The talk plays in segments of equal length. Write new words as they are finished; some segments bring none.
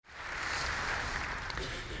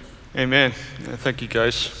Amen. Thank you,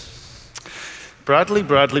 guys. Bradley.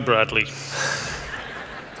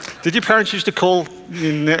 Did your parents used to call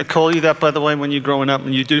you that, by the way, when you're growing up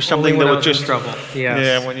and you do something that would just... trouble. Yes.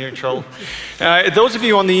 Yeah, when you're in trouble. Those of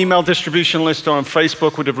you on the email distribution list or on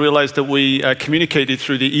Facebook would have realized that we communicated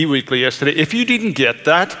through the e-weekly yesterday. If you didn't get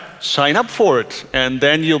that, sign up for it, and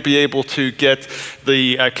then you'll be able to get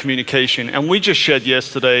the communication. And we just shared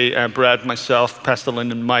yesterday, Brad, myself, Pastor Lynn,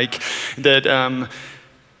 and Mike, that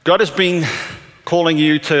God has been calling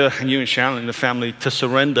you and you and Shannon and the family to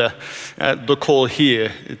surrender the call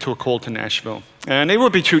here to a call to Nashville. And it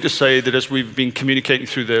would be true to say that as we've been communicating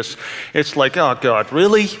through this, it's like, oh God,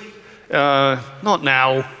 really? Not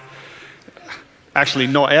now. Actually,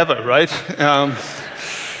 not ever, right?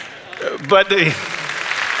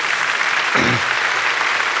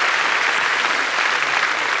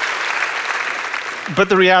 But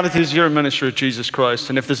the reality is you're a minister of Jesus Christ,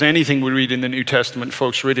 and if there's anything we read in the New Testament,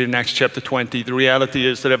 folks, read it in Acts chapter 20, the reality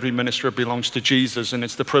is that every minister belongs to Jesus, and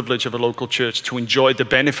it's the privilege of a local church to enjoy the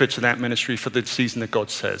benefits of that ministry for the season that God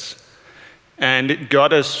says. And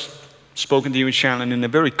God has spoken to you and Shannon in a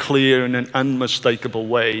very clear and an unmistakable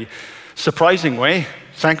way, surprising way,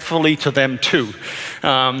 thankfully to them too.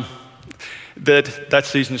 That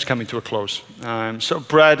season is coming to a close. So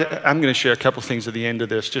Brad, I'm going to share a couple of things at the end of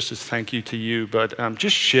this, just as thank you to you, but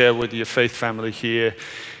just share with your faith family here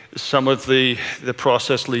some of the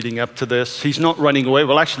process leading up to this. He's not running away.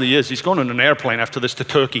 Well, actually he is. He's going on an airplane after this to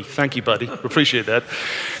Turkey. Thank you, buddy. Appreciate that.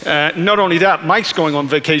 Not only that, Mike's going on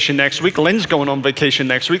vacation next week. Lynn's going on vacation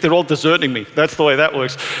next week. They're all deserting me. That's the way that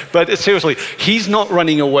works. But seriously, he's not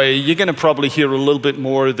running away. You're going to probably hear a little bit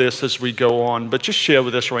more of this as we go on. But just share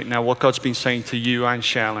with us right now what God's been saying to you and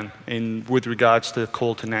Shannon with regards to the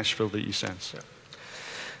call to Nashville that you sense.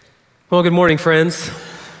 Well, good morning, friends.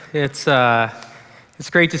 It's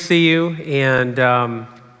great to see you, and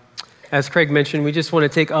as Craig mentioned, we just want to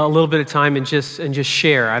take a little bit of time and just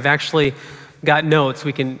share. I've actually got notes.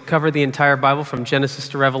 We can cover the entire Bible from Genesis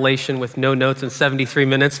to Revelation with no notes in 73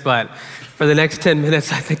 minutes, but for the next 10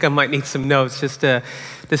 minutes, I think I might need some notes just to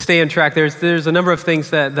stay on track. There's a number of things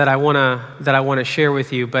that I want to share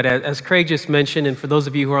with you, but as Craig just mentioned, and for those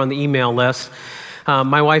of you who are on the email list,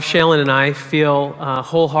 my wife Shannon and I feel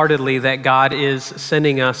wholeheartedly that God is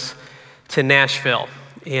sending us to Nashville.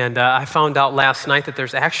 And I found out last night that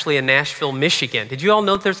there's actually a Nashville, Michigan. Did you all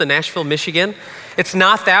know that there's a Nashville, Michigan? It's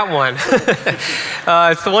not that one.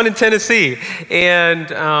 It's the one in Tennessee. And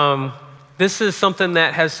this is something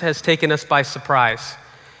that has taken us by surprise.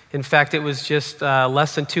 In fact, it was just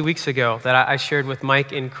less than 2 weeks ago that I shared with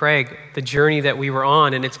Mike and Craig the journey that we were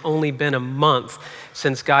on, and it's only been a month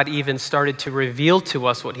since God even started to reveal to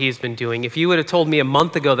us what he's been doing. If you would have told me a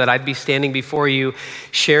month ago that I'd be standing before you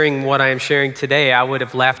sharing what I am sharing today, I would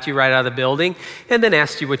have laughed you right out of the building and then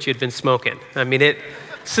asked you what you'd been smoking. I mean,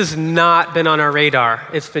 this has not been on our radar.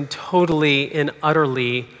 It's been totally and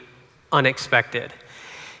utterly unexpected.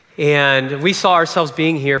 And we saw ourselves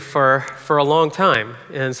being here for a long time.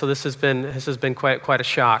 And so this has been quite a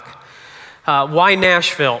shock. Why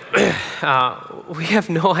Nashville? We have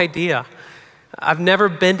no idea. I've never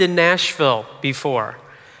been to Nashville before.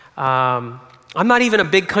 I'm not even a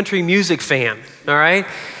big country music fan, all right?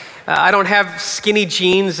 I don't have skinny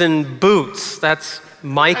jeans and boots. That's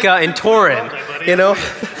Micah and Torin, you know?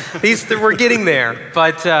 We're getting there.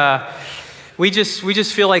 But we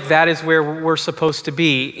just feel like that is where we're supposed to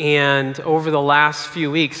be. And over the last few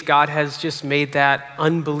weeks, God has just made that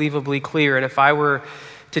unbelievably clear. And if I were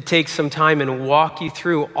to take some time and walk you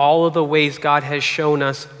through all of the ways God has shown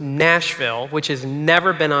us Nashville, which has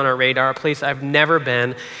never been on our radar, a place I've never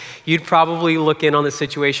been, you'd probably look in on the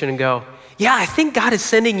situation and go, yeah, I think God is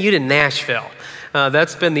sending you to Nashville.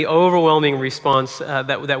 That's been the overwhelming response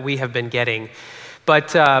that we have been getting.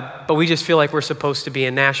 But we just feel like we're supposed to be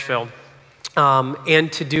in Nashville. And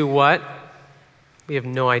to do what? We have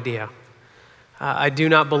no idea. I do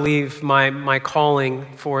not believe my calling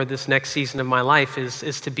for this next season of my life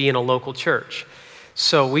is to be in a local church.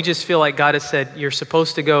 So we just feel like God has said, you're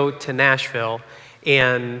supposed to go to Nashville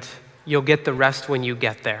and you'll get the rest when you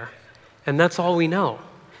get there. And that's all we know.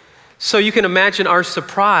 So you can imagine our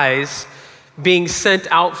surprise being sent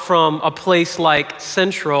out from a place like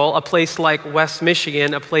Central, a place like West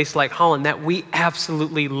Michigan, a place like Holland that we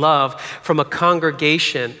absolutely love, from a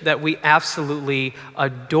congregation that we absolutely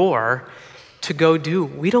adore, to go do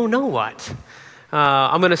we don't know what.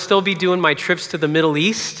 I'm going to still be doing my trips to the Middle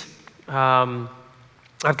East. I've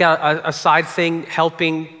got a side thing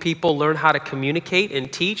helping people learn how to communicate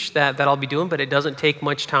and teach that I'll be doing, but it doesn't take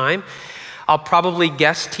much time. I'll probably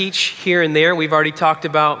guest teach here and there. We've already talked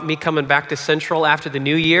about me coming back to Central after the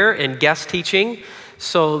new year and guest teaching.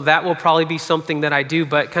 So that will probably be something that I do,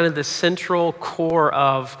 but kind of the central core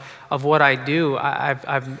of what I do,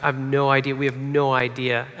 I've no idea. We have no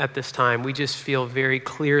idea at this time. We just feel very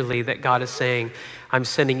clearly that God is saying, I'm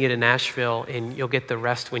sending you to Nashville and you'll get the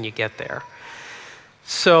rest when you get there.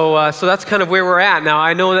 So that's kind of where we're at. Now,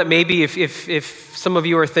 I know that maybe if some of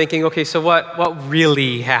you are thinking, okay, so what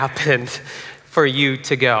really happened for you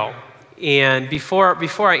to go? And before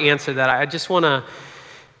I answer that, I just want to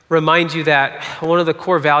remind you that one of the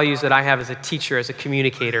core values that I have as a teacher, as a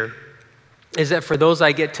communicator, is that for those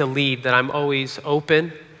I get to lead, that I'm always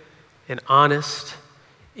open and honest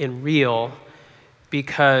and real,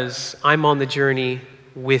 because I'm on the journey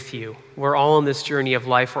with you. We're all on this journey of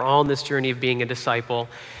life. We're all on this journey of being a disciple.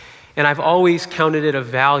 And I've always counted it a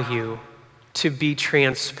value to be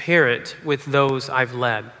transparent with those I've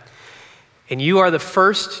led. And you are the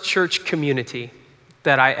first church community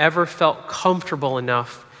that I ever felt comfortable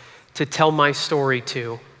enough to tell my story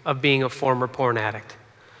to of being a former porn addict.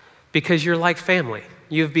 Because you're like family.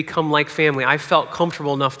 You've become like family. I felt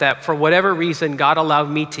comfortable enough that for whatever reason, God allowed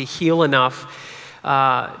me to heal enough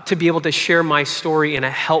to be able to share my story in a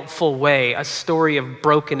helpful way, a story of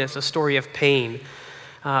brokenness, a story of pain,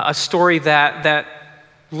 a story that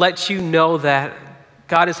lets you know that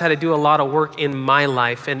God has had to do a lot of work in my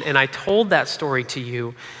life. And I told that story to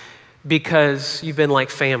you because you've been like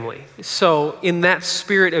family. So in that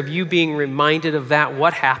spirit of you being reminded of that,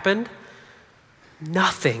 what happened?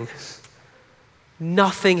 Nothing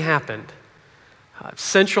happened.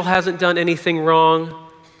 Central hasn't done anything wrong.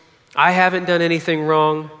 I haven't done anything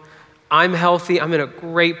wrong. I'm healthy. I'm in a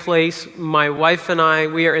great place. My wife and I,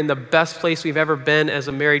 we are in the best place we've ever been as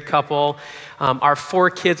a married couple. Our 4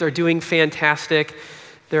 kids are doing fantastic.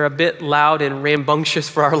 They're a bit loud and rambunctious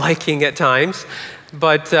for our liking at times,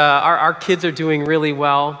 but our kids are doing really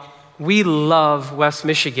well. We love West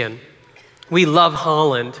Michigan. We love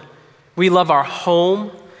Holland. We love our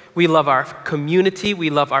home. We love our community. We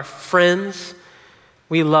love our friends.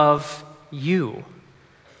 We love you.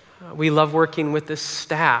 We love working with the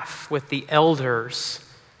staff, with the elders.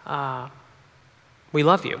 We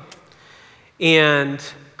love you. And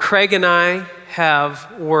Craig and I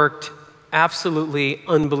have worked absolutely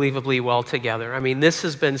unbelievably well together. I mean, this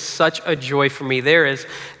has been such a joy for me. There is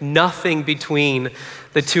nothing between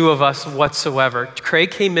the two of us whatsoever.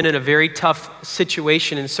 Craig came in a very tough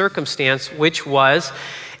situation and circumstance, which was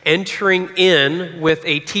entering in with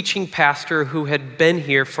a teaching pastor who had been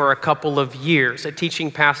here for a couple of years, a teaching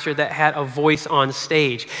pastor that had a voice on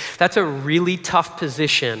stage. That's a really tough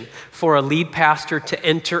position for a lead pastor to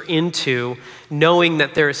enter into, knowing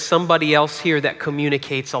that there is somebody else here that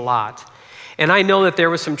communicates a lot. And I know that there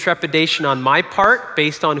was some trepidation on my part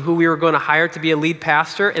based on who we were going to hire to be a lead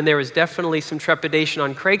pastor, and there was definitely some trepidation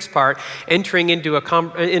on Craig's part entering into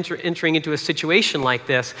a situation like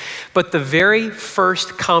this. But the very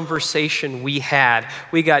first conversation we had,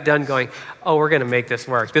 we got done going, oh, we're going to make this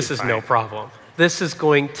work. This is no problem. This is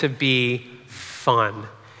going to be fun,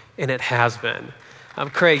 and it has been.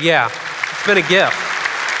 Craig, yeah, it's been a gift.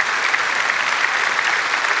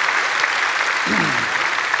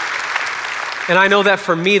 And I know that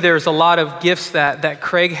for me, there's a lot of gifts that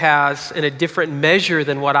Craig has in a different measure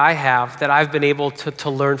than what I have that I've been able to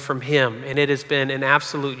learn from him. And it has been an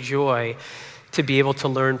absolute joy to be able to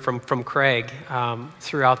learn from Craig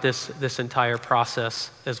throughout this entire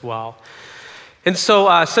process as well. And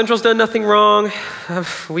so Central's done nothing wrong.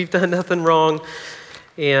 We've done nothing wrong.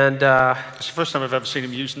 And it's the first time I've ever seen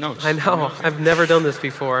him use notes. I know. I've never done this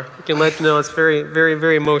before. I can let you know it's very, very,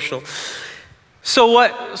 very emotional. So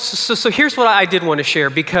here's what I did want to share,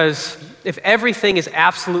 because if everything is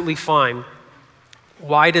absolutely fine,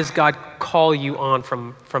 why does God call you on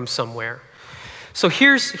from somewhere? So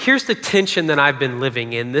here's the tension that I've been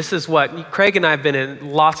living in. This is what Craig and I have been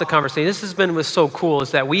in lots of conversations. This has been what's so cool, is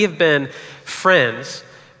that we have been friends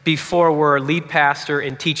before we're lead pastor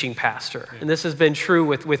and teaching pastor. And this has been true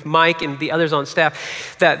with Mike and the others on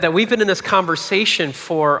staff, that we've been in this conversation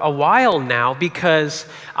for a while now, because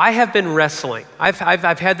I have been wrestling. I've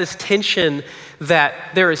had this tension that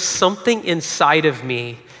there is something inside of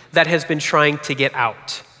me that has been trying to get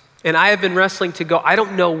out. And I have been wrestling to go, I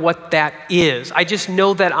don't know what that is. I just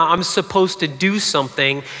know that I'm supposed to do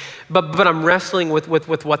something, but I'm wrestling with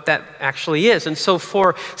what that actually is. And so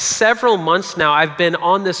for several months now, I've been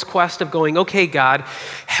on this quest of going, okay, God,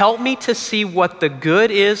 help me to see what the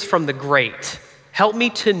good is from the great. Help me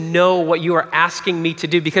to know what you are asking me to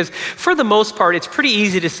do, because for the most part, it's pretty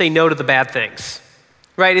easy to say no to the bad things,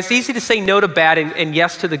 right? It's easy to say no to bad and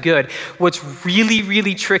yes to the good. What's really,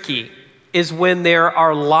 really tricky is when there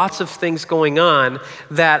are lots of things going on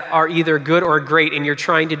that are either good or great, and you're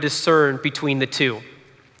trying to discern between the two.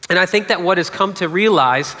 And I think that what has come to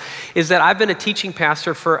realize is that I've been a teaching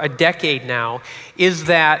pastor for a decade now, is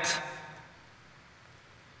that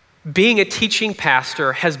being a teaching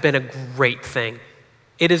pastor has been a great thing.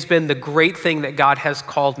 It has been the great thing that God has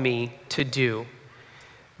called me to do.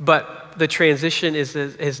 But the transition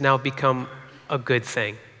has now become a good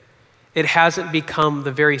thing. It hasn't become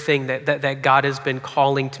the very thing that God has been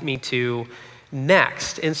calling me to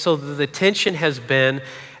next. And so the tension has been,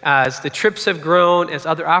 as the trips have grown, as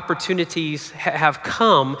other opportunities have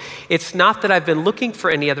come, it's not that I've been looking for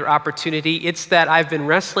any other opportunity, it's that I've been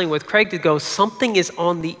wrestling with Craig to go, something is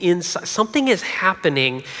on the inside, something is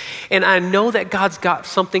happening, and I know that God's got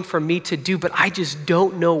something for me to do, but I just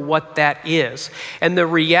don't know what that is. And the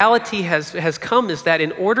reality has come is that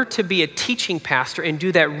in order to be a teaching pastor and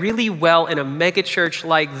do that really well in a mega church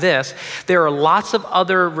like this, there are lots of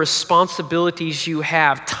other responsibilities you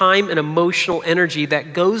have, time and emotional energy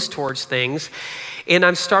that goes towards things. And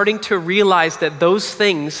I'm starting to realize that those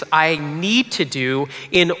things I need to do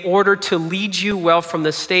in order to lead you well from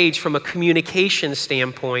the stage from a communication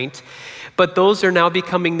standpoint. But those are now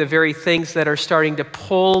becoming the very things that are starting to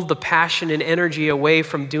pull the passion and energy away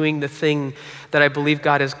from doing the thing that I believe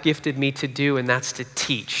God has gifted me to do, and that's to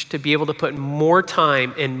teach, to be able to put more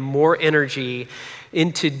time and more energy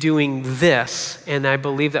into doing this. And I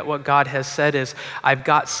believe that what God has said is, I've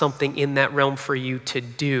got something in that realm for you to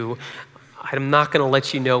do. I'm not going to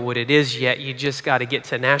let you know what it is yet. You just got to get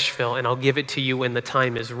to Nashville, and I'll give it to you when the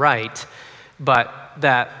time is right. But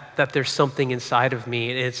that there's something inside of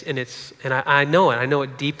me, and I know it. I know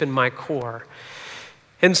it deep in my core.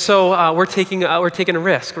 And so we're taking a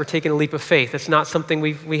risk. We're taking a leap of faith. It's not something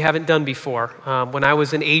we haven't done before. When I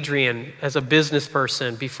was in Adrian as a business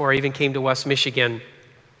person, before I even came to West Michigan,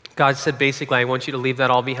 God said, basically, I want you to leave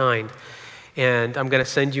that all behind. And I'm going to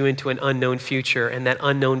send you into an unknown future. And that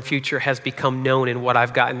unknown future has become known in what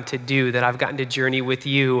I've gotten to do, that I've gotten to journey with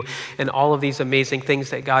you, and all of these amazing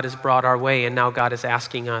things that God has brought our way. And now God is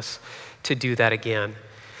asking us to do that again.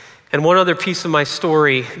 And one other piece of my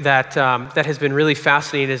story that has been really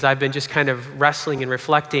fascinating as I've been just kind of wrestling and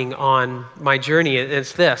reflecting on my journey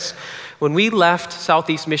is this. When we left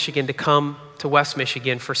Southeast Michigan to come to West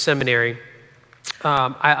Michigan for seminary,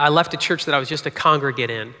 I left a church that I was just a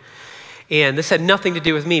congregant in. And this had nothing to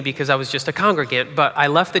do with me because I was just a congregant, but I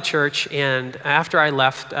left the church, and after I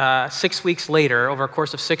left, 6 weeks later, over a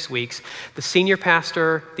course of 6 weeks, the senior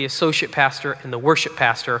pastor, the associate pastor, and the worship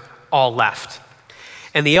pastor all left.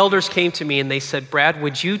 And the elders came to me and they said, Brad,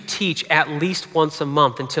 would you teach at least once a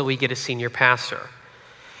month until we get a senior pastor?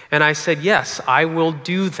 And I said, yes, I will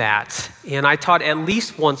do that. And I taught at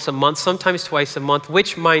least once a month, sometimes twice a month,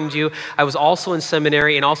 which, mind you, I was also in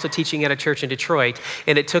seminary and also teaching at a church in Detroit.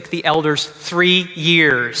 And it took the elders 3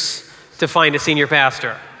 years to find a senior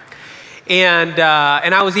pastor. And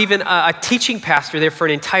I was even a teaching pastor there for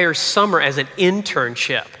an entire summer as an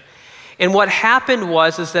internship. And what happened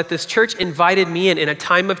was that this church invited me in a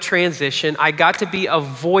time of transition. I got to be a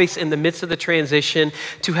voice in the midst of the transition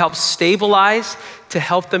to help stabilize, to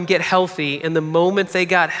help them get healthy. And the moment they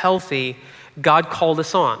got healthy, God called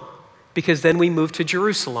us on, because then we moved to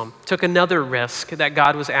Jerusalem, took another risk that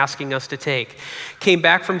God was asking us to take. Came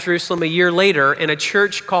back from Jerusalem a year later, and a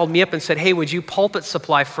church called me up and said, hey, would you pulpit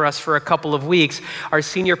supply for us for a couple of weeks? Our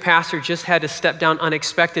senior pastor just had to step down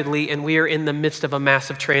unexpectedly, and we are in the midst of a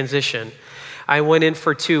massive transition. I went in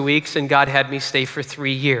for 2 weeks, and God had me stay for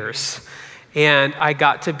 3 years. And I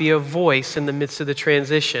got to be a voice in the midst of the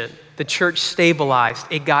transition. The church stabilized,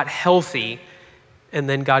 it got healthy, and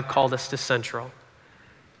then God called us to Central.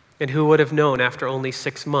 And who would have known after only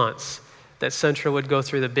 6 months that Central would go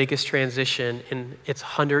through the biggest transition in its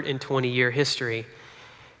 120-year history?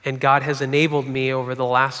 And God has enabled me over the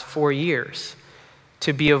last 4 years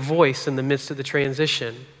to be a voice in the midst of the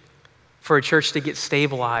transition, for a church to get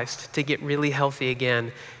stabilized, to get really healthy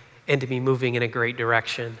again, and to be moving in a great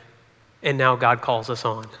direction. And now God calls us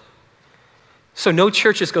on. So no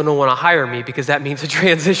church is going to want to hire me, because that means a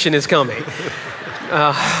transition is coming.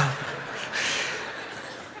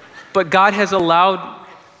 But God has allowed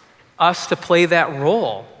us to play that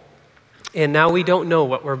role. And now we don't know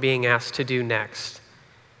what we're being asked to do next.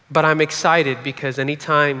 But I'm excited, because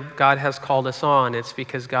anytime God has called us on, it's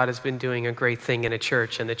because God has been doing a great thing in a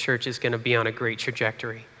church, and the church is going to be on a great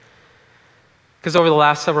trajectory. Because over the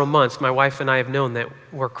last several months, my wife and I have known that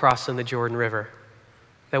we're crossing the Jordan River.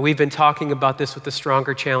 That we've been talking about this with the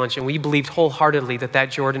Stronger Challenge, and we believed wholeheartedly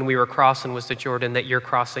that Jordan we were crossing was the Jordan that you're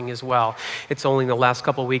crossing as well. It's only in the last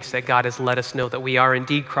couple of weeks that God has let us know that we are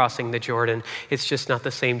indeed crossing the Jordan. It's just not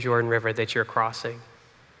the same Jordan River that you're crossing.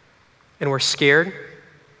 And we're scared, and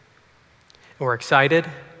we're excited,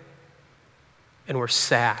 and we're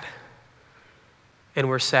sad. And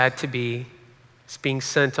we're sad to be being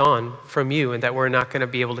sent on from you and that we're not going to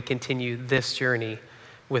be able to continue this journey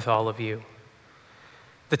with all of you.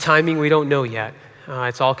 The timing we don't know yet.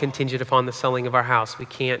 It's all contingent upon the selling of our house. We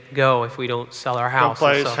can't go if we don't sell our house. Don't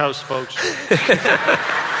buy his house, folks.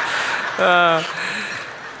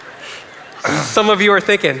 Some of you are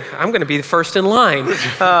thinking, I'm going to be the first in line.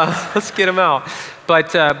 Let's get him out.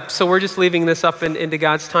 But so we're just leaving this up into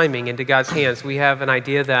God's timing, into God's hands. We have an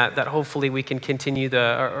idea that hopefully we can continue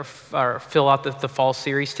or fill out the fall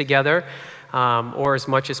series together, or as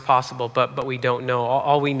much as possible, but we don't know.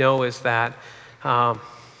 All we know is that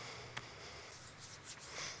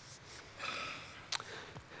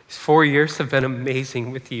these 4 years have been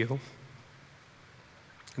amazing with you.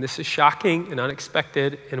 And this is shocking and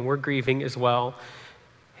unexpected, and we're grieving as well.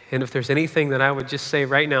 And if there's anything that I would just say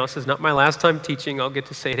right now, this is not my last time teaching, I'll get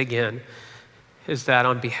to say it again, is that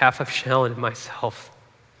on behalf of Shellen and myself,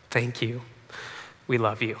 thank you. We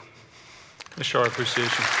love you. A show of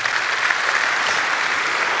appreciation.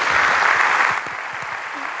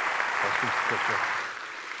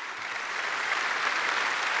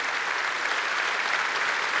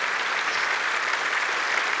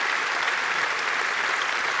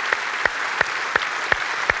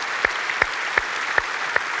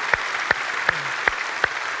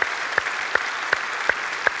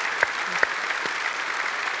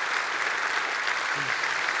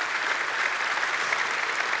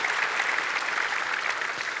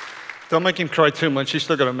 Don't make him cry too much. He's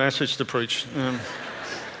still got a message to preach.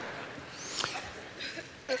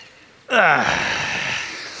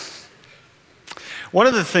 One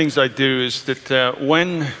of the things I do is that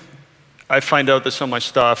when I find out that some of my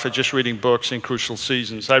staff are just reading books in crucial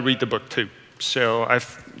seasons, I read the book too. So I've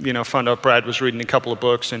found out Brad was reading a couple of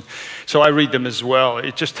books, and so I read them as well.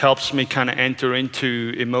 It just helps me kind of enter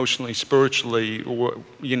into emotionally, spiritually,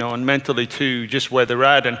 and mentally too, just where they're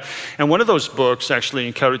at. And one of those books actually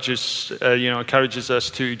encourages us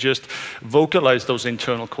to just vocalize those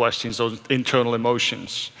internal questions, those internal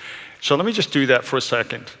emotions. So let me just do that for a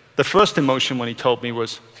second. The first emotion when he told me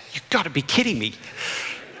was, "You've got to be kidding me."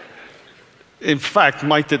 In fact,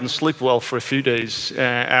 Mike didn't sleep well for a few days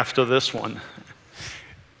after this one.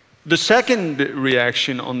 The second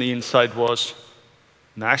reaction on the inside was,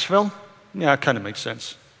 "Nashville? Yeah, it kind of makes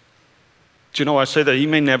sense." Do you know, I say that he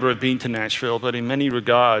may never have been to Nashville, but in many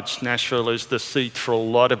regards, Nashville is the seat for a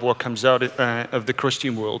lot of what comes out of the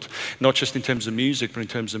Christian world, not just in terms of music, but in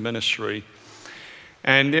terms of ministry.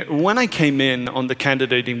 And when I came in on the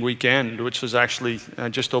candidating weekend, which was actually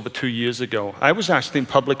just over 2 years ago, I was asked in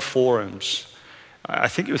public forums, I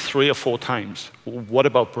think it was 3 or 4 times, "What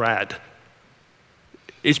about Brad?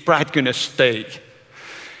 Is Brad going to stay?"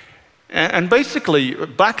 And basically,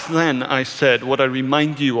 back then I said what I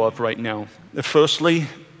remind you of right now. Firstly,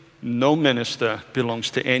 no minister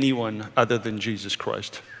belongs to anyone other than Jesus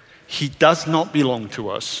Christ. He does not belong to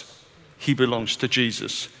us. He belongs to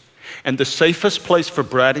Jesus. And the safest place for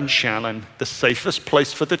Brad and Shannon, the safest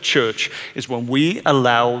place for the church, is when we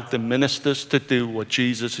allow the ministers to do what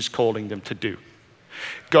Jesus is calling them to do.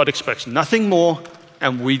 God expects nothing more,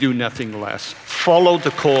 and we do nothing less. Follow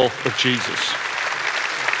the call of Jesus.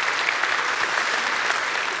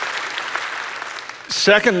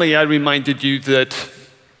 Secondly, I reminded you that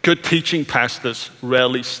good teaching pastors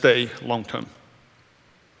rarely stay long-term.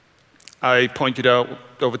 I pointed out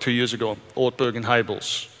over 2 years ago, Ortberg and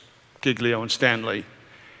Heibels, Giglio and Stanley.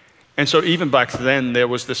 And so even back then, there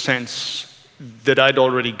was the sense that I'd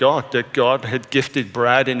already got, that God had gifted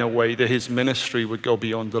Brad in a way that his ministry would go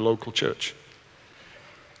beyond the local church.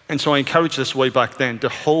 And so I encouraged us way back then to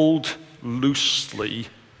hold loosely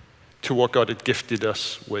to what God had gifted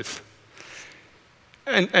us with.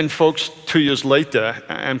 And folks, 2 years later,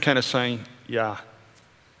 I'm kind of saying, yeah,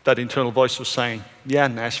 that internal voice was saying, yeah,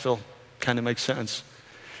 Nashville kind of makes sense.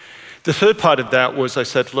 The third part of that was I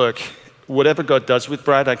said, look, whatever God does with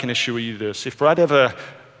Brad, I can assure you this. If Brad ever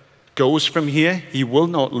goes from here, he will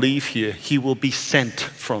not leave here. He will be sent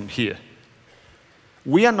from here.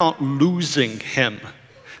 We are not losing him.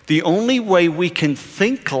 The only way we can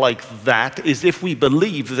think like that is if we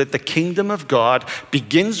believe that the kingdom of God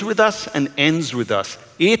begins with us and ends with us.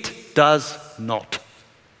 It does not.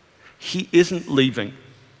 He isn't leaving.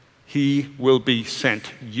 He will be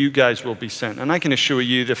sent. You guys will be sent. And I can assure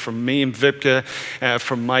you that from me and Vipka,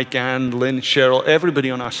 from Mike, Ann, Lynn, Cheryl, everybody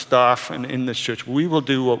on our staff and in this church, we will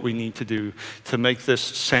do what we need to do to make this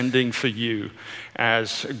sending for you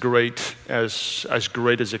as great as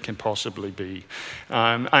it can possibly be.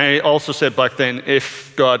 I also said back then,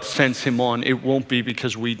 if God sends him on, it won't be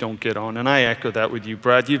because we don't get on. And I echo that with you,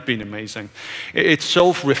 Brad. You've been amazing. It's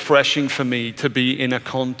so refreshing for me to be in a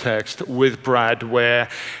context with Brad where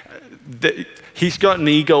he's got an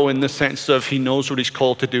ego in the sense of he knows what he's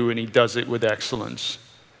called to do and he does it with excellence.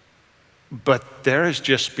 But there has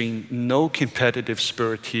just been no competitive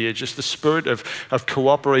spirit here, just the spirit of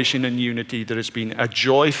cooperation and unity that has been a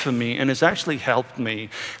joy for me and has actually helped me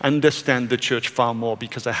understand the church far more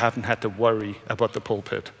because I haven't had to worry about the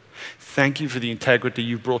pulpit. Thank you for the integrity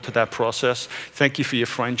you brought to that process. Thank you for your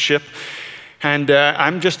friendship. And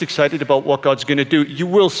I'm just excited about what God's going to do. You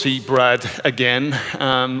will see Brad again.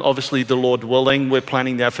 Obviously, the Lord willing, we're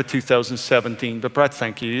planning that for 2017. But Brad,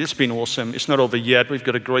 thank you. It's been awesome. It's not over yet. We've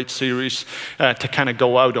got a great series to kind of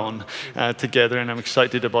go out on together, and I'm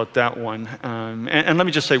excited about that one. And let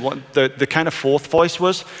me just say, what the kind of fourth voice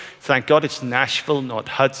was, thank God it's Nashville, not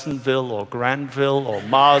Hudsonville or Granville or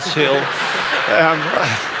Mars Hill.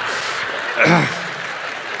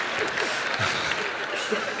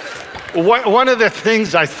 One of the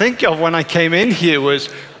things I think of when I came in here was,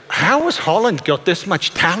 how has Holland got this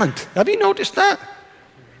much talent? Have you noticed that?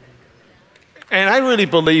 And I really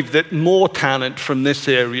believe that more talent from this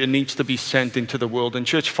area needs to be sent into the world. And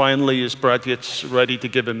church, finally, as Brad gets ready to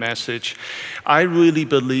give a message, I really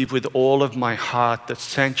believe with all of my heart that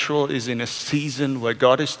Central is in a season where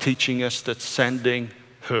God is teaching us that sending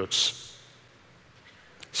hurts.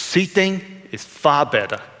 Seating is far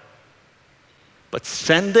better. But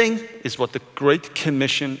sending is what the Great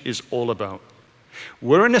Commission is all about.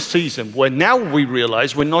 We're in a season where now we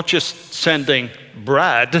realize we're not just sending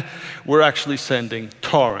Brad, we're actually sending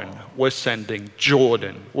Torrin, we're sending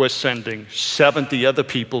Jordan, we're sending 70 other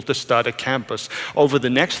people to start a campus. Over the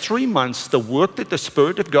next 3 months, the work that the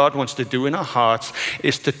Spirit of God wants to do in our hearts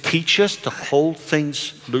is to teach us to hold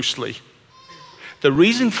things loosely. The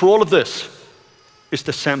reason for all of this is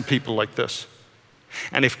to send people like this.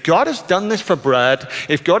 And if God has done this for Brad,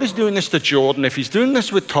 if God is doing this to Jordan, if he's doing this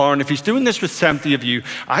with Torrin, if he's doing this with 70 of you,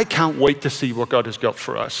 I can't wait to see what God has got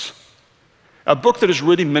for us. A book that has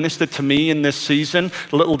really ministered to me in this season,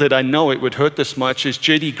 little did I know it would hurt this much, is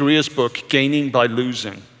J.D. Greer's book, Gaining by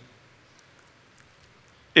Losing.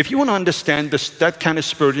 If you want to understand that kind of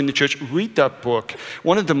spirit in the church, read that book.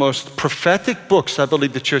 One of the most prophetic books I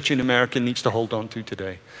believe the church in America needs to hold on to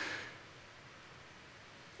today.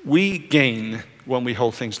 We gain when we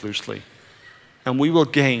hold things loosely. And we will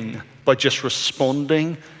gain by just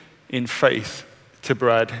responding in faith to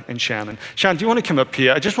Brad and Shannon. Shannon, do you want to come up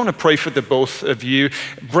here? I just want to pray for the both of you.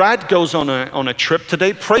 Brad goes on a trip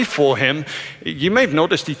today. Pray for him. You may have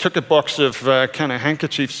noticed he took a box of kind of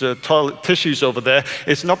handkerchiefs, toilet tissues over there.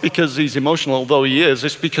 It's not because he's emotional, although he is.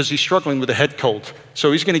 It's because he's struggling with a head cold.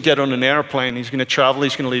 So he's going to get on an airplane. He's going to travel.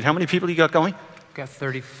 He's going to lead. How many people you got going? Got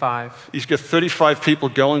 35. He's got 35 people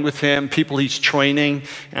going with him, people he's training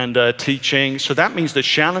and teaching. So that means that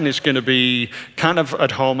Shannon is going to be kind of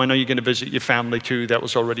at home. I know you're going to visit your family too. That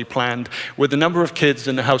was already planned. With the number of kids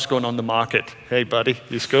in the house going on the market. Hey, buddy,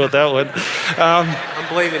 you scored that one.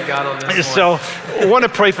 I'm blaming God on this one. So I want to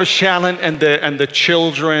pray for Shannon and the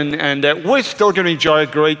children. And we're still going to enjoy a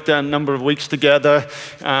great number of weeks together.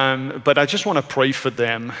 But I just want to pray for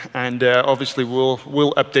them. And obviously we'll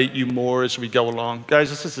update you more as we go along. Guys,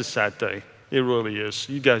 this is a sad day. It really is.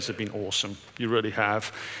 You guys have been awesome. You really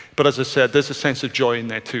have. But as I said, there's a sense of joy in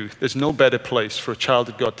there too. There's no better place for a child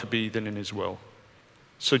of God to be than in his will.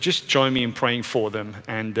 So just join me in praying for them.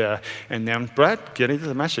 And then, Brad, get into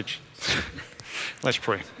the message. Let's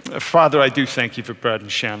pray. Father, I do thank you for Brad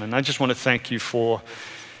and Shannon. I just want to thank you for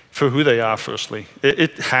who they are, firstly.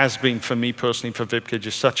 It has been, for me personally, for Vipka,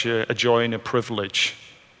 just such a joy and a privilege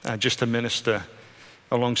just to minister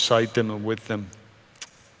alongside them and with them.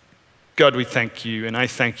 God, we thank you, and I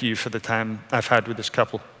thank you for the time I've had with this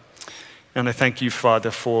couple. And I thank you,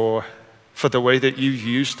 Father, for the way that you've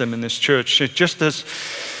used them in this church. Just as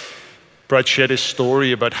Brad shared his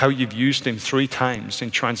story about how you've used him 3 times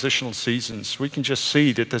in transitional seasons, we can just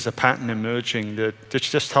see that there's a pattern emerging that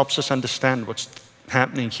just helps us understand what's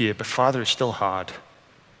happening here. But Father, it's still hard.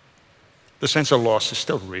 The sense of loss is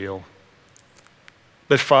still real.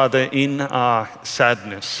 But Father, in our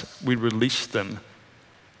sadness, we release them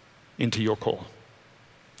into your call.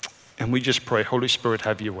 And we just pray, Holy Spirit,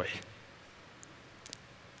 have your way.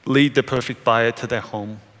 Lead the perfect buyer to their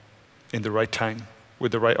home in the right time,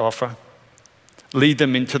 with the right offer. Lead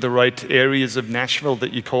them into the right areas of Nashville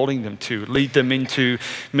that you're calling them to. Lead them into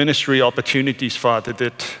ministry opportunities, Father,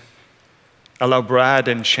 that allow Brad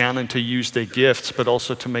and Shannon to use their gifts, but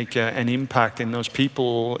also to make an impact in those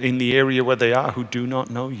people in the area where they are who do not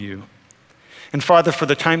know you. And Father, for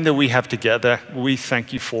the time that we have together, we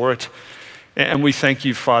thank you for it. And we thank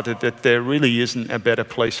you, Father, that there really isn't a better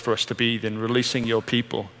place for us to be than releasing your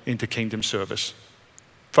people into kingdom service.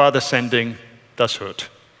 Father, sending does hurt.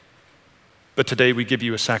 But today we give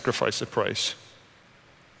you a sacrifice of praise.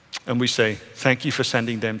 And we say, thank you for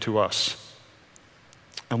sending them to us.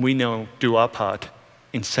 And we now do our part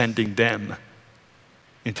in sending them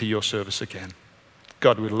into your service again.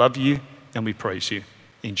 God, we love you and we praise you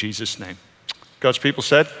in Jesus' name. God's people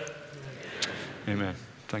said, amen.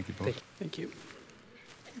 Thank you both. Thank you.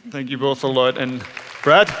 Thank you both a lot. And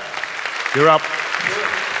Brad, you're up.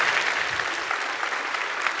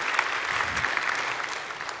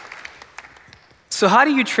 So how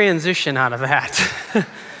do you transition out of that?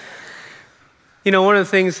 You know, one of the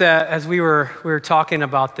things that as we were talking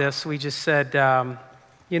about this, we just said, none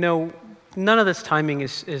of this timing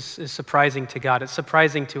is surprising to God. It's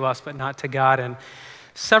surprising to us, but not to God. And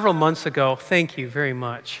several months ago, thank you very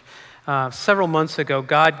much. Several months ago,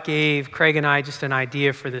 God gave Craig and I just an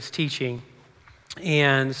idea for this teaching.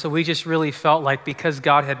 And so we just really felt like because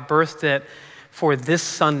God had birthed it for this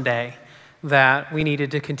Sunday, that we needed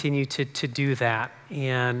to continue to do that.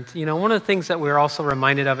 And, one of the things that we're also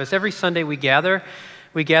reminded of is every Sunday we gather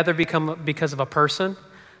because of a person.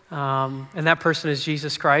 And that person is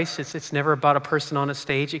Jesus Christ. It's never about a person on a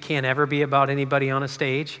stage. It can't ever be about anybody on a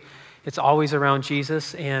stage. It's always around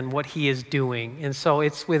Jesus and what he is doing. And so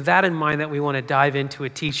it's with that in mind that we want to dive into a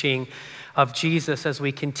teaching of Jesus as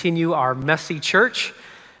we continue our messy church.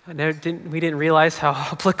 We didn't realize how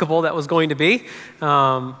applicable that was going to be,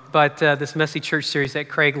 but this Messy Church series that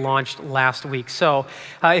Craig launched last week. So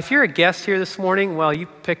if you're a guest here this morning, well, you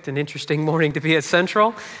picked an interesting morning to be at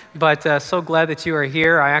Central, but so glad that you are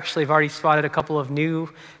here. I actually have already spotted a couple of new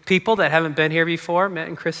people that haven't been here before, Matt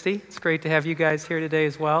and Christy. It's great to have you guys here today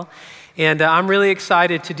as well. And I'm really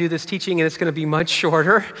excited to do this teaching, and it's going to be much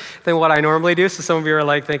shorter than what I normally do. So some of you are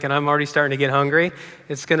like thinking, I'm already starting to get hungry.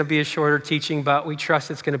 It's going to be a shorter teaching, but we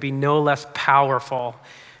trust it's going to be no less powerful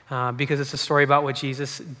because it's a story about what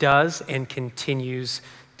Jesus does and continues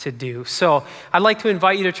to do. So I'd like to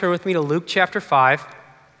invite you to turn with me to Luke chapter 5.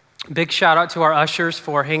 Big shout out to our ushers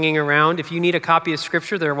for hanging around. If you need a copy of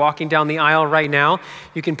Scripture, they're walking down the aisle right now.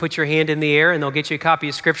 You can put your hand in the air and they'll get you a copy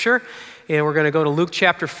of Scripture. And we're going to go to Luke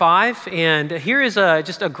chapter 5. And here is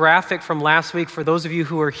just a graphic from last week for those of you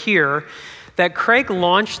who are here, that Craig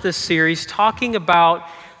launched this series talking about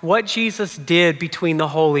what Jesus did between the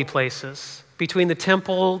holy places, between the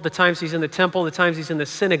temple, the times he's in the temple, the times he's in the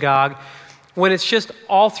synagogue, when it's just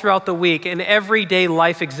all throughout the week, an everyday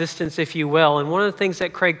life existence, if you will. And one of the things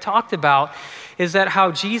that Craig talked about is that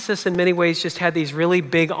how Jesus in many ways just had these really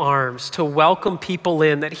big arms to welcome people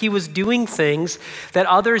in, that he was doing things that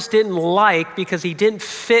others didn't like because he didn't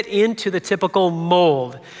fit into the typical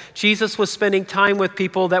mold. Jesus was spending time with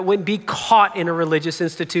people that wouldn't be caught in a religious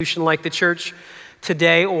institution like the church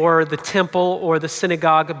today or the temple or the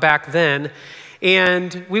synagogue back then.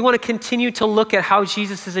 And we want to continue to look at how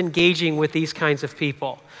Jesus is engaging with these kinds of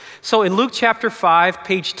people. So in Luke chapter 5,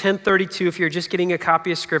 page 1032, if you're just getting a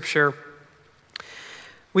copy of Scripture,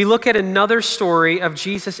 we look at another story of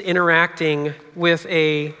Jesus interacting with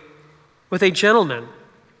a gentleman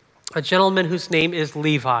whose name is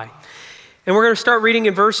Levi. And we're going to start reading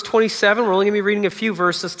in verse 27. We're only going to be reading a few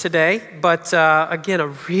verses today, but again, a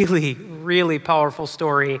really, really powerful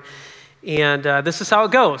story. And this is how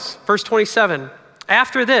it goes. Verse 27.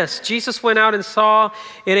 After this, Jesus went out and saw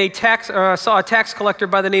a tax collector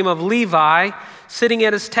by the name of Levi sitting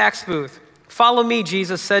at his tax booth. "Follow me,"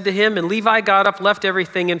 Jesus said to him, and Levi got up, left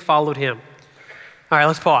everything, and followed him. All right,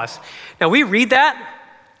 let's pause. Now we read that,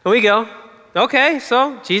 and we go, okay,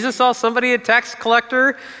 so Jesus saw somebody, a tax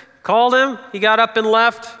collector, called him, he got up and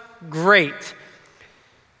left, great.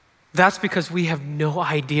 That's because we have no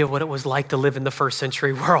idea what it was like to live in the first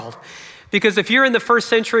century world. Because if you're in the first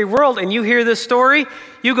century world and you hear this story,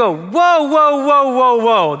 you go, whoa, whoa, whoa,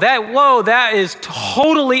 whoa, whoa. That is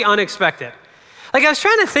totally unexpected. Like I was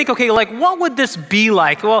trying to think, okay, like what would this be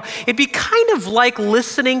like? Well, it'd be kind of like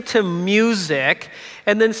listening to music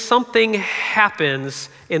and then something happens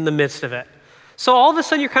in the midst of it. So all of a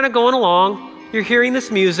sudden you're kind of going along, you're hearing this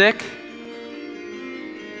music.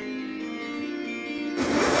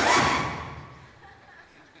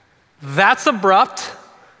 That's abrupt.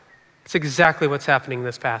 It's exactly what's happening in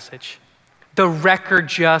this passage. The record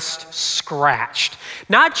just scratched.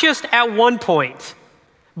 Not just at one point,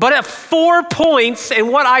 But at 4 points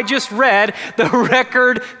in what I just read, the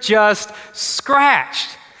record just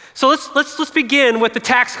scratched. So let's begin with the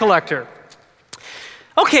tax collector.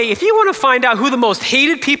 Okay, if you want to find out who the most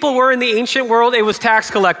hated people were in the ancient world, it was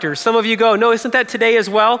tax collectors. Some of you go, no, isn't that today as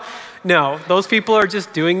well? No, those people are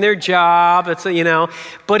just doing their job.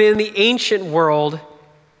 But in the ancient world,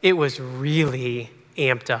 it was really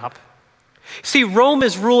amped up. See, Rome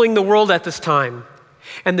is ruling the world at this time,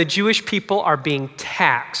 and the Jewish people are being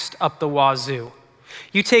taxed up the wazoo.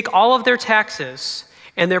 You take all of their taxes,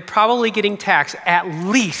 and they're probably getting taxed at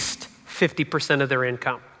least 50% of their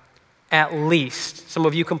income. At least. Some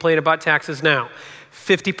of you complain about taxes now.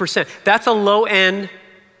 50%. That's a low-end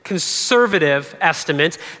conservative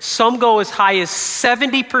estimate. Some go as high as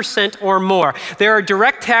 70% or more. There are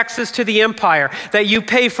direct taxes to the empire that you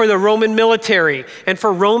pay for the Roman military and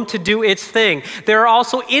for Rome to do its thing. There are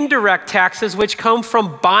also indirect taxes which come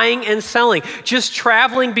from buying and selling. Just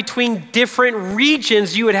traveling between different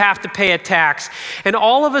regions, you would have to pay a tax. And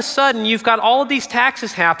all of a sudden, you've got all of these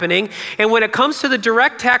taxes happening. And when it comes to the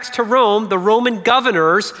direct tax to Rome, the Roman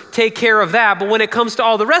governors take care of that. But when it comes to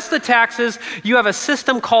all the rest of the taxes, you have a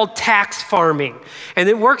system called tax farming. And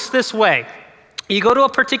it works this way. You go to a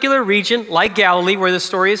particular region like Galilee where the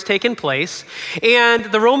story has taken place, and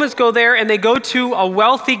the Romans go there and they go to a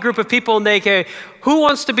wealthy group of people and they say, who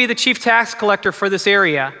wants to be the chief tax collector for this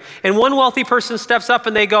area? And one wealthy person steps up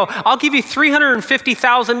and they go, I'll give you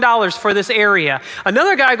 $350,000 for this area.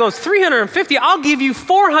 Another guy goes, $350,000, I'll give you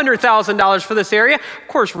 $400,000 for this area. Of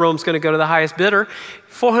course, Rome's going to go to the highest bidder.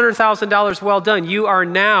 $400,000, well done. You are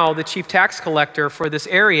now the chief tax collector for this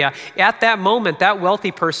area. At that moment, that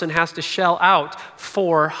wealthy person has to shell out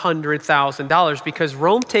 $400,000 because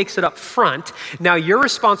Rome takes it up front. Now, your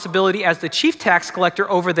responsibility as the chief tax collector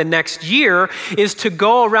over the next year is to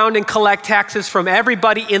go around and collect taxes from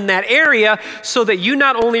everybody in that area so that you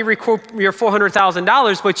not only recoup your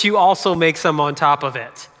 $400,000, but you also make some on top of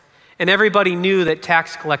it. And everybody knew that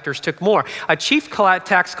tax collectors took more. A chief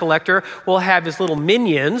tax collector will have his little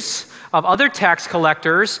minions of other tax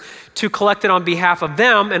collectors to collect it on behalf of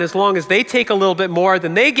them. And as long as they take a little bit more,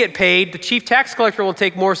 then they get paid. The chief tax collector will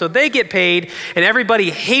take more, so they get paid. And everybody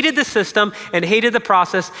hated the system and hated the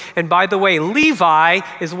process. And by the way, Levi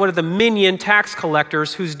is one of the minion tax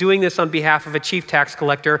collectors who's doing this on behalf of a chief tax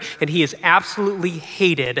collector. And he is absolutely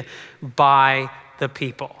hated by the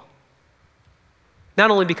people. Not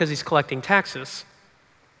only because he's collecting taxes,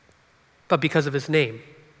 but because of his name.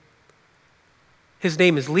 His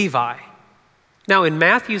name is Levi. Now, in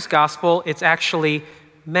Matthew's gospel, it's actually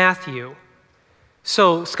Matthew.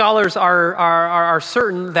 So scholars are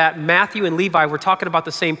certain that Matthew and Levi were talking about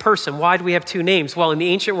the same person. Why do we have two names? Well, in the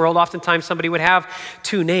ancient world, oftentimes somebody would have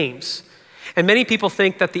two names. And many people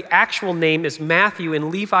think that the actual name is Matthew and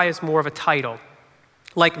Levi is more of a title.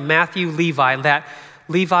 Like Matthew Levi, that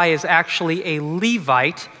Levi is actually a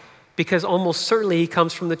Levite because almost certainly he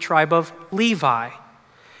comes from the tribe of Levi.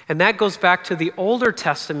 And that goes back to the Older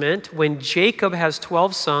Testament when Jacob has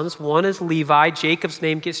 12 sons. One is Levi. Jacob's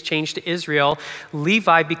name gets changed to Israel.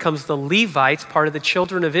 Levi becomes the Levites, part of the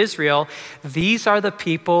children of Israel. These are the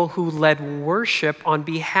people who led worship on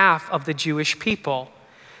behalf of the Jewish people.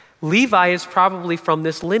 Levi is probably from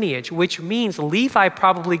this lineage, which means Levi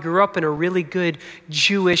probably grew up in a really good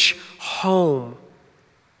Jewish home.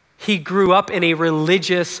 He grew up in a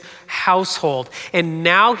religious household, and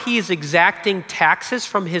now he is exacting taxes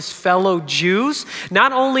from his fellow Jews.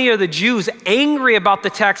 Not only are the Jews angry about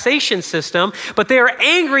the taxation system, but they are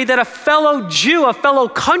angry that a fellow Jew, a fellow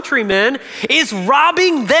countryman, is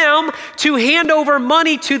robbing them to hand over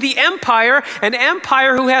money to the empire, an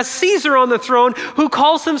empire who has Caesar on the throne, who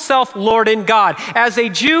calls himself Lord and God. As a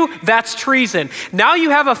Jew, that's treason. Now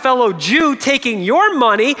you have a fellow Jew taking your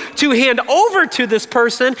money to hand over to this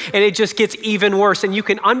person, and it just gets even worse. And you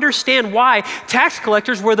can understand why tax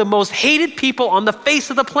collectors were the most hated people on the face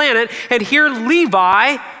of the planet. And here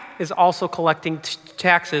Levi is also collecting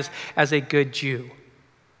taxes as a good Jew.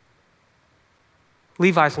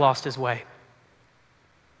 Levi's lost his way.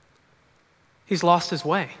 He's lost his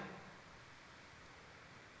way.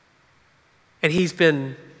 And he's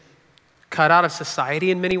been cut out of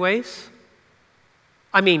society in many ways.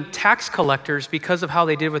 I mean, tax collectors, because of how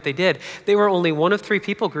they did what they did, they were only one of 3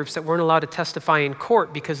 people groups that weren't allowed to testify in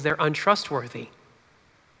court because they're untrustworthy.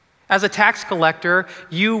 As a tax collector,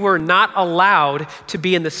 you were not allowed to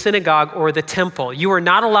be in the synagogue or the temple. You were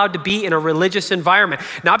not allowed to be in a religious environment,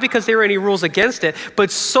 not because there were any rules against it,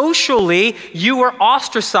 but socially, you were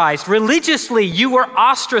ostracized. Religiously, you were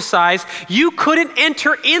ostracized. You couldn't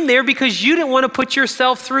enter in there because you didn't want to put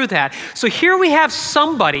yourself through that. So here we have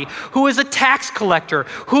somebody who is a tax collector,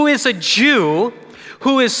 who is a Jew,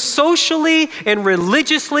 who is socially and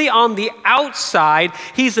religiously on the outside.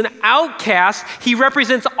 He's an outcast. He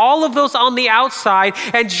represents all of those on the outside.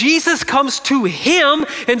 And Jesus comes to him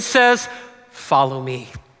and says, follow me.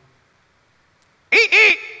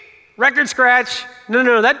 Record scratch.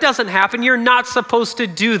 No, that doesn't happen. You're not supposed to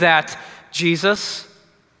do that, Jesus.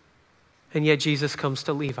 And yet Jesus comes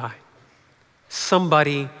to Levi,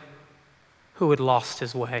 somebody who had lost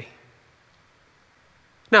his way.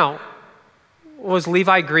 Now, was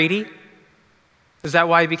Levi greedy? Is that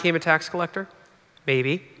why he became a tax collector?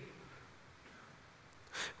 Maybe.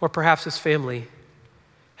 Or perhaps his family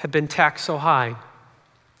had been taxed so high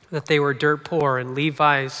that they were dirt poor, and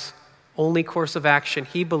Levi's only course of action,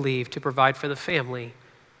 he believed, to provide for the family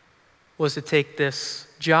was to take this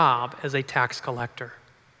job as a tax collector.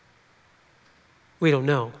 We don't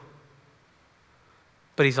know,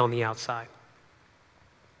 but he's on the outside.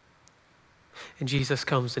 And Jesus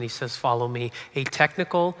comes and he says, follow me, a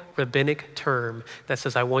technical rabbinic term that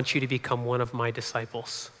says, I want you to become one of my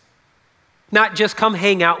disciples. Not just come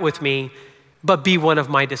hang out with me, but be one of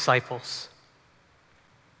my disciples.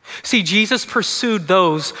 See, Jesus pursued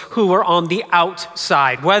those who were on the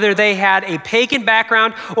outside, whether they had a pagan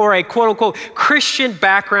background or a quote unquote Christian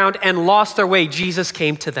background and lost their way. Jesus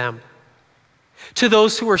came to them. To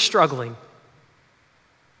those who are struggling.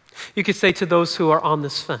 You could say to those who are on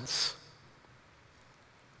this fence.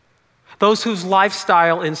 Those whose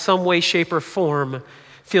lifestyle in some way, shape, or form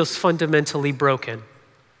feels fundamentally broken.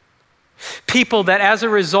 People that as a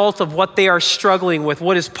result of what they are struggling with,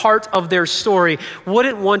 what is part of their story,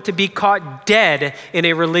 wouldn't want to be caught dead in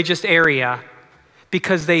a religious area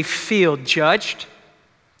because they feel judged,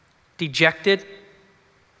 dejected.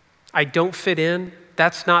 I don't fit in.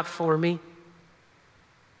 That's not for me.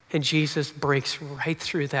 And Jesus breaks right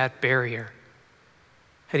through that barrier.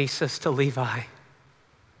 And he says to Levi,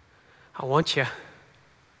 I want you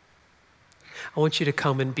to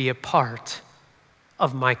come and be a part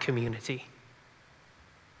of my community.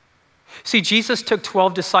 See, Jesus took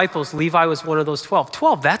 12 disciples. Levi was one of those 12.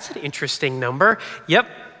 12, that's an interesting number. Yep.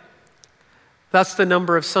 That's the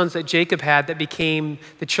number of sons that Jacob had that became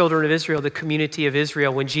the children of Israel, the community of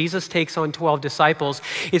Israel. When Jesus takes on 12 disciples,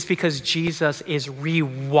 it's because Jesus is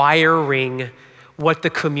rewiring what the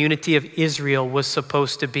community of Israel was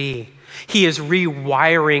supposed to be. He is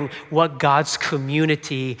rewiring what God's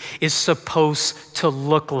community is supposed to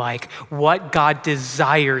look like, what God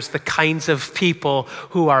desires, the kinds of people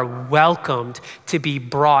who are welcomed to be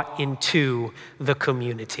brought into the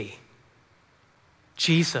community.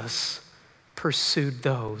 Jesus pursued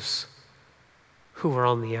those who were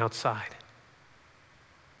on the outside.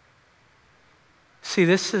 See,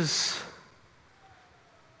 this is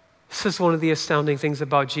one of the astounding things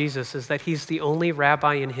about Jesus, is that he's the only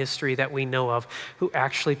rabbi in history that we know of who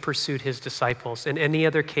actually pursued his disciples. In any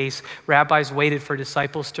other case, rabbis waited for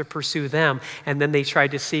disciples to pursue them, and then they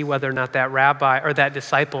tried to see whether or not that rabbi or that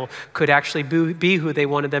disciple could actually be who they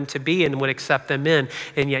wanted them to be and would accept them in.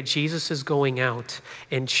 And yet Jesus is going out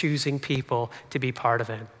and choosing people to be part of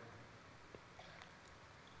it.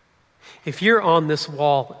 If you're on this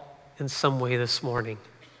wall in some way this morning,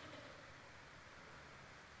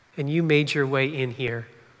 and you made your way in here,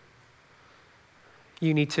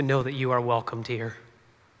 you need to know that you are welcomed here.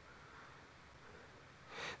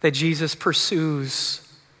 That Jesus pursues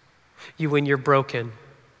you when you're broken,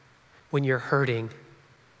 when you're hurting,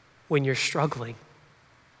 when you're struggling.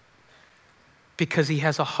 Because he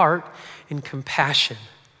has a heart and compassion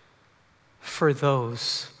for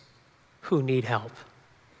those who need help.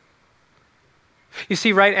 You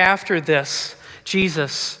see, right after this,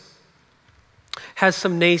 Jesus has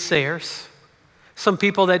some naysayers, some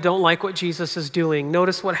people that don't like what Jesus is doing.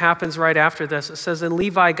 Notice what happens right after this. It says, and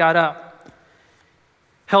Levi got up,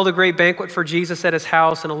 held a great banquet for Jesus at his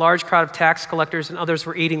house, and a large crowd of tax collectors and others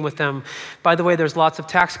were eating with them. By the way, there's lots of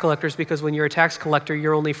tax collectors because when you're a tax collector,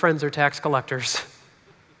 your only friends are tax collectors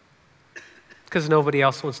because nobody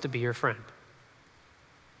else wants to be your friend.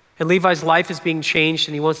 And Levi's life is being changed,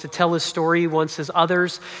 and he wants to tell his story. He wants his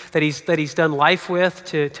others that he's done life with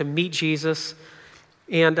to meet Jesus.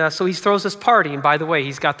 And so he throws this party. And by the way,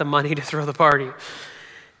 he's got the money to throw the party.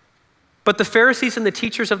 But the Pharisees and the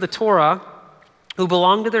teachers of the Torah who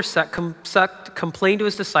belonged to their sect complained to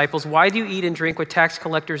his disciples, why do you eat and drink with tax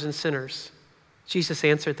collectors and sinners? Jesus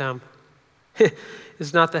answered them,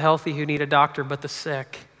 it's not the healthy who need a doctor, but the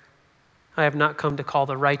sick. I have not come to call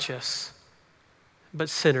the righteous, but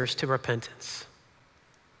sinners to repentance.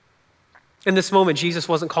 In this moment, Jesus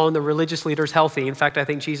wasn't calling the religious leaders healthy. In fact, I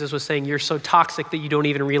think Jesus was saying, you're so toxic that you don't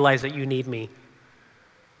even realize that you need me.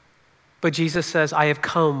 But Jesus says, I have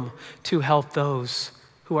come to help those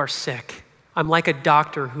who are sick. I'm like a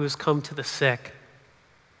doctor who has come to the sick.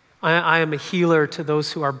 I am a healer to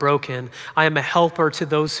those who are broken. I am a helper to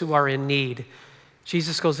those who are in need.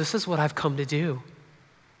 Jesus goes, this is what I've come to do.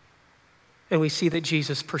 And we see that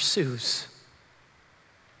Jesus pursues.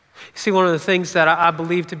 See, one of the things that I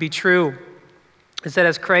believe to be true is that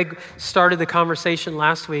as Craig started the conversation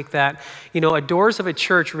last week, that, doors of a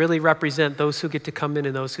church really represent those who get to come in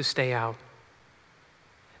and those who stay out.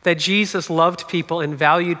 That Jesus loved people and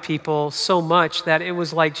valued people so much that it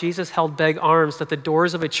was like Jesus held big arms, that the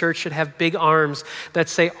doors of a church should have big arms that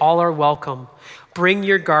say, all are welcome. Bring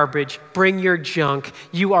your garbage, bring your junk.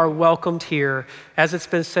 You are welcomed here. As it's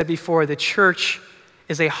been said before, the church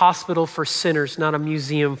is a hospital for sinners, not a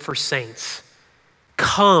museum for saints.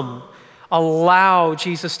 Come, allow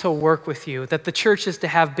Jesus to work with you, that the church is to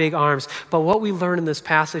have big arms. But what we learn in this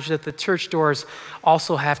passage, that the church doors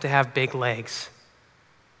also have to have big legs.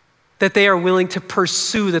 That they are willing to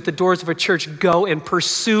pursue, that the doors of a church go and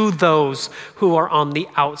pursue those who are on the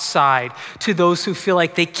outside, to those who feel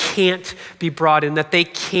like they can't be brought in, that they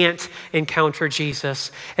can't encounter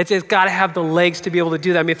Jesus. It's got to have the legs to be able to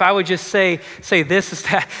do that. I mean, if I would just say this, is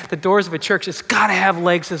that the doors of a church, it's got to have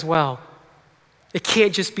legs as well. It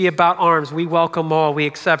can't just be about arms. We welcome all, we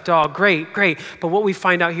accept all. Great. But what we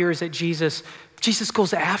find out here is that Jesus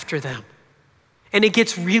goes after them. And it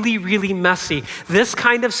gets really, really messy. This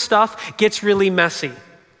kind of stuff gets really messy.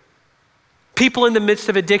 People in the midst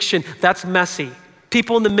of addiction, that's messy.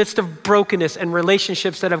 People in the midst of brokenness and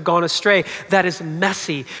relationships that have gone astray, that is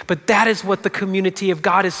messy. But that is what the community of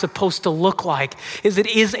God is supposed to look like, is it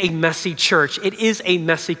is a messy church. It is a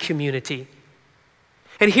messy community.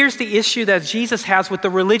 And here's the issue that Jesus has with the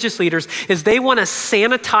religious leaders, is they want a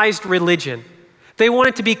sanitized religion. They want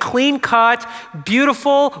it to be clean cut,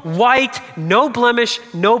 beautiful, white, no blemish,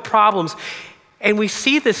 no problems. And we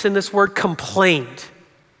see this in this word complained.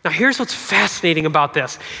 Now here's what's fascinating about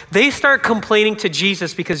this. They start complaining to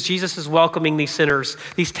Jesus because Jesus is welcoming these sinners,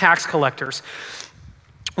 these tax collectors.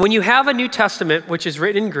 When you have a New Testament, which is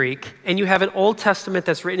written in Greek, and you have an Old Testament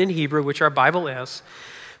that's written in Hebrew, which our Bible is,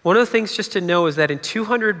 one of the things just to know is that in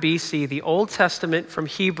 200 BC, the Old Testament from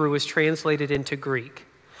Hebrew was translated into Greek.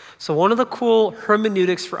 So one of the cool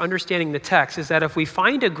hermeneutics for understanding the text is that if we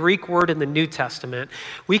find a Greek word in the New Testament,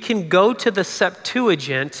 we can go to the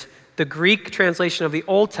Septuagint, the Greek translation of the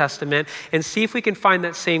Old Testament, and see if we can find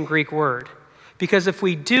that same Greek word. Because if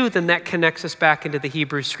we do, then that connects us back into the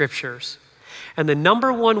Hebrew scriptures. And the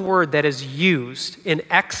number one word that is used in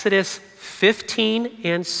Exodus 15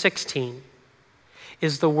 and 16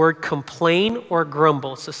 is the word complain or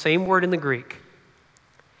grumble. It's the same word in the Greek.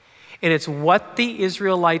 And it's what the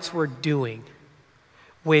Israelites were doing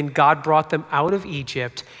when God brought them out of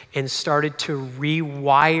Egypt and started to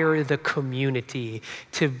rewire the community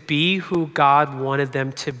to be who God wanted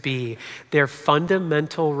them to be. Their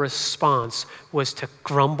fundamental response was to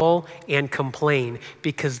grumble and complain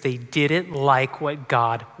because they didn't like what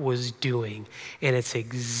God was doing. And it's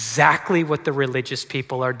exactly what the religious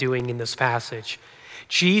people are doing in this passage.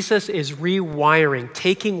 Jesus is rewiring,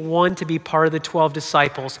 taking one to be part of the 12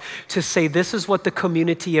 disciples to say, this is what the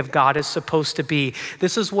community of God is supposed to be.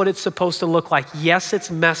 This is what it's supposed to look like. Yes,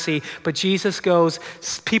 it's messy, but Jesus goes,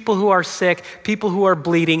 people who are sick, people who are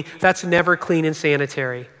bleeding, that's never clean and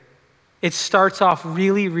sanitary. It starts off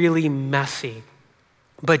really, really messy.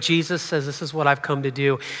 But Jesus says, this is what I've come to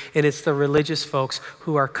do. And it's the religious folks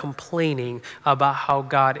who are complaining about how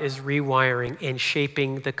God is rewiring and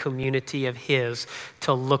shaping the community of his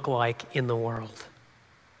to look like in the world.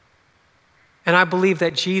 And I believe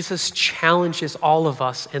that Jesus challenges all of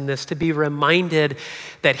us in this to be reminded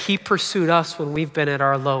that he pursued us when we've been at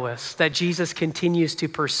our lowest, that Jesus continues to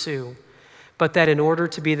pursue, but that in order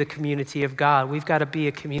to be the community of God, we've got to be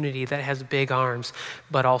a community that has big arms,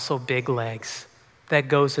 but also big legs, that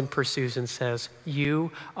goes and pursues and says,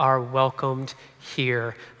 you are welcomed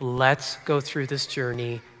here. Let's go through this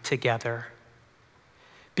journey together.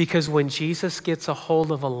 Because when Jesus gets a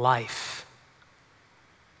hold of a life,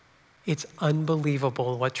 it's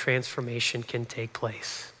unbelievable what transformation can take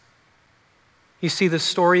place. You see, the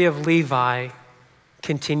story of Levi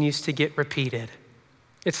continues to get repeated.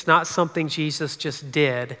 It's not something Jesus just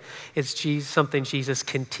did, it's something Jesus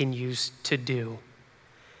continues to do.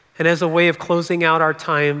 And as a way of closing out our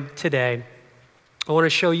time today, I want to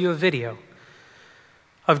show you a video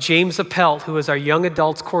of James Appelt, who is our young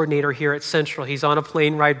adults coordinator here at Central. He's on a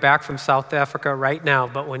plane ride back from South Africa right now,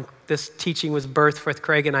 but when this teaching was birthed with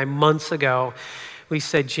Craig and I months ago, we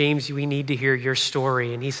said, James, we need to hear your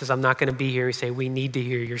story. And he says, I'm not going to be here. We say, we need to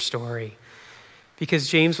hear your story. Because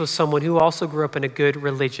James was someone who also grew up in a good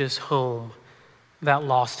religious home that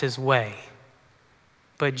lost his way.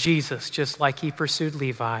 But Jesus, just like he pursued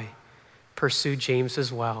Levi, pursued James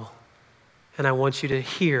as well. And I want you to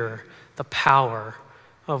hear the power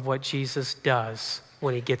of what Jesus does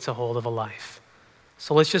when he gets a hold of a life.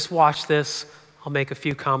 So let's just watch this. I'll make a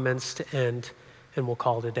few comments to end, and we'll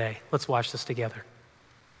call it a day. Let's watch this together.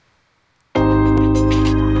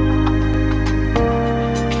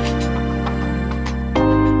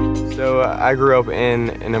 So I grew up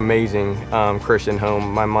in an amazing Christian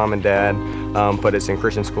home. My mom and dad put us in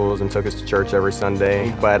Christian schools and took us to church every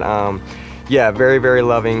Sunday. But yeah, very, very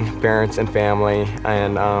loving parents and family.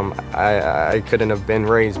 And I couldn't have been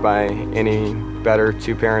raised by any better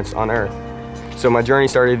two parents on earth. So my journey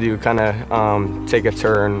started to kind of take a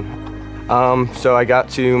turn. So I got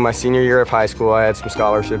to my senior year of high school. I had some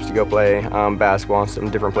scholarships to go play basketball in some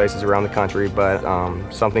different places around the country, but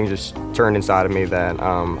something just turned inside of me that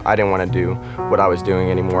I didn't want to do what I was doing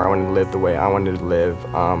anymore. I wanted to live the way I wanted to live.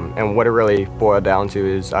 And what it really boiled down to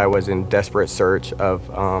is I was in desperate search of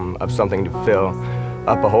something to fill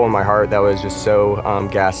up a hole in my heart that was just so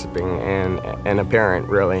gasping and apparent,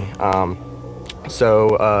 really.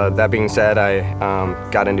 So that being said, I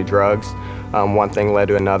got into drugs. One thing led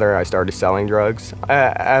to another. I started selling drugs.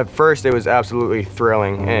 At first, it was absolutely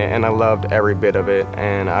thrilling, and I loved every bit of it.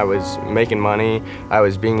 And I was making money, I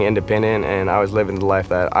was being independent, and I was living the life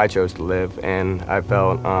that I chose to live. And I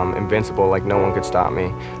felt invincible, like no one could stop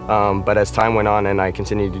me. But as time went on and I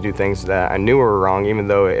continued to do things that I knew were wrong, even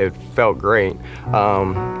though it felt great,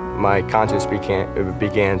 my conscience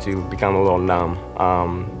began to become a little numb.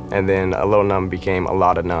 And then a little numb became a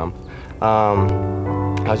lot of numb.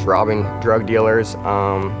 I was robbing drug dealers,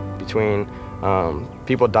 between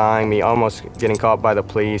people dying, me almost getting caught by the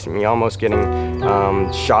police, me almost getting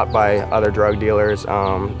shot by other drug dealers,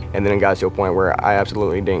 and then it got to a point where I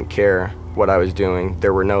absolutely didn't care what I was doing.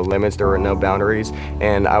 There were no limits, there were no boundaries,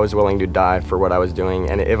 and I was willing to die for what I was doing,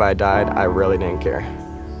 and if I died, I really didn't care.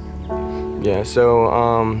 Yeah, so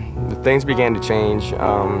things began to change.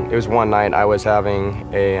 It was one night I was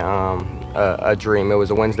having a dream. It was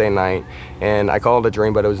a Wednesday night, and I called it a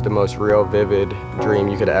dream, but it was the most real, vivid dream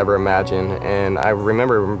you could ever imagine. And I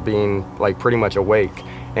remember being like pretty much awake,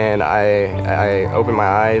 and I opened my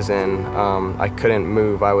eyes, and I couldn't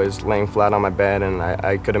move. I was laying flat on my bed, and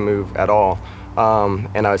I couldn't move at all.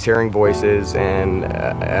 And I was hearing voices, and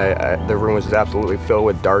the room was absolutely filled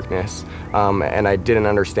with darkness, and I didn't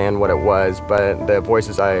understand what it was, but the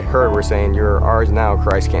voices I heard were saying, "You're ours now,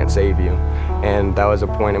 Christ can't save you." And that was a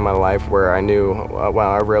point in my life where I knew,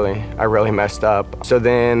 wow, I really messed up. So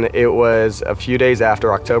then it was a few days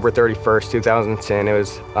after October 31st, 2010, it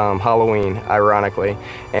was Halloween, ironically,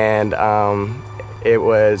 and it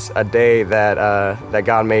was a day that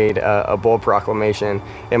God made a bold proclamation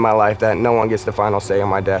in my life that no one gets the final say on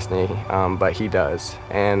my destiny, but He does.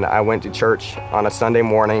 And I went to church on a Sunday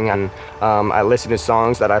morning, and I listened to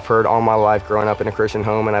songs that I've heard all my life growing up in a Christian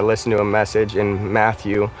home, and I listened to a message in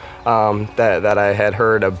Matthew that I had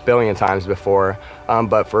heard a billion times before,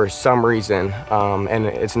 but for some reason, and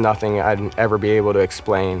it's nothing I'd ever be able to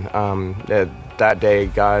explain, that day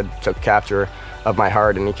God took capture of my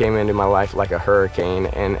heart, and He came into my life like a hurricane,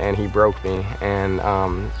 and He broke me, and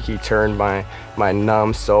He turned my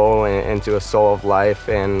numb soul into a soul of life,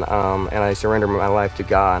 and I surrendered my life to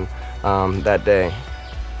God that day.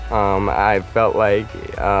 I felt like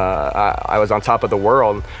I was on top of the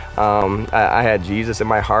world. I had Jesus in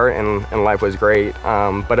my heart, and life was great.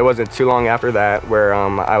 But it wasn't too long after that where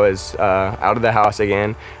I was out of the house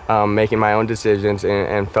again, making my own decisions,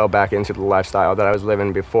 and fell back into the lifestyle that I was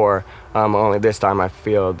living before. Only this time I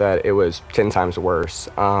feel that it was 10 times worse.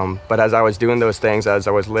 But as I was doing those things, as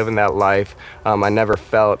I was living that life, I never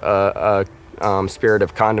felt a spirit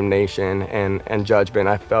of condemnation and judgment.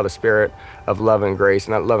 I felt a spirit of love and grace,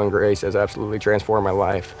 and that love and grace has absolutely transformed my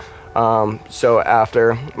life. So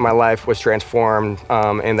after my life was transformed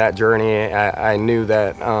in that journey, I knew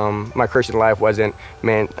that my Christian life wasn't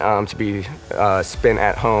meant to be spent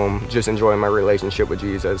at home just enjoying my relationship with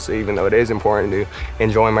Jesus. Even though it is important to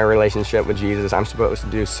enjoy my relationship with Jesus, I'm supposed to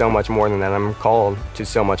do so much more than that. I'm called to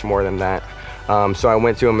so much more than that. So I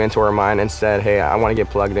went to a mentor of mine and said, hey, I want to get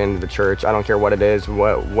plugged into the church. I don't care what it is,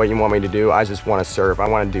 what you want me to do. I just want to serve. I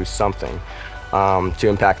want to do something to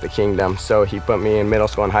impact the kingdom. So he put me in middle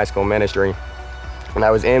school and high school ministry. When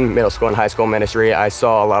I was in middle school and high school ministry, I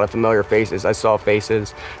saw a lot of familiar faces. I saw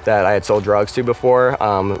faces that I had sold drugs to before,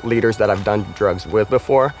 leaders that I've done drugs with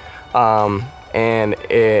before. and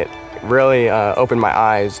it really opened my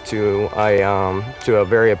eyes to a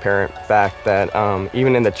very apparent fact that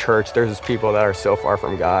even in the church there's people that are so far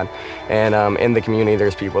from God, and in the community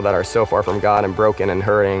there's people that are so far from God and broken and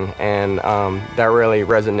hurting, and that really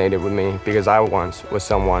resonated with me because I once was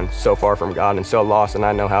someone so far from God and so lost, and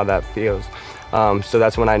I know how that feels. So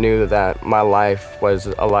that's when I knew that my life was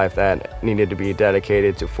a life that needed to be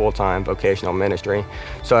dedicated to full-time vocational ministry.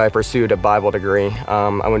 So I pursued a Bible degree.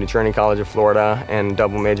 I went to Trinity College of Florida and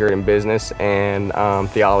double majored in business and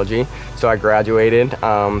theology. So I graduated,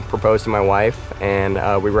 proposed to my wife, and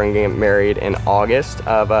we were going to get married in August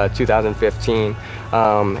of 2015.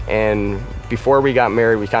 And before we got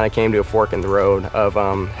married, we kind of came to a fork in the road of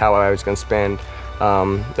how I was going to spend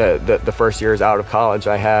the first years out of college.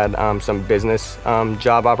 I had some business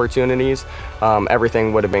job opportunities.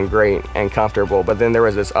 Everything would have been great and comfortable, but then there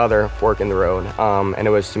was this other fork in the road, and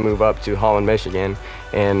it was to move up to Holland, Michigan,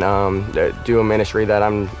 and do a ministry that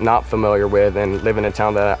I'm not familiar with and live in a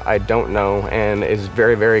town that I don't know and is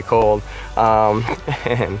very, very cold.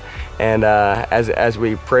 And as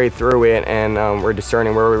we prayed through it and we're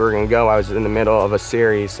discerning where we were going to go, I was in the middle of a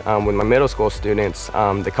series with my middle school students,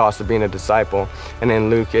 The Cost of Being a Disciple. And in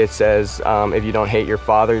Luke it says, if you don't hate your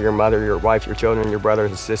father, your mother, your wife, your children, your brothers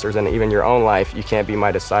and sisters, and even your own life, you can't be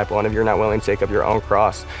my disciple. And if you're not willing to take up your own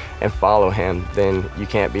cross and follow him, then you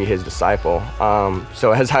can't be his disciple.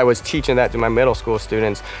 So as I was teaching that to my middle school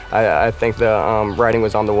students, I think the writing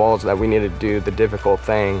was on the walls that we needed to do the difficult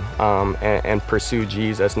thing and pursue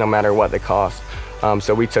Jesus no matter what the cost.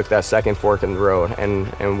 So we took that second fork in the road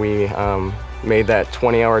and we made that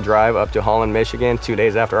 20-hour drive up to Holland, Michigan, 2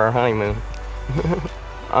 days after our honeymoon.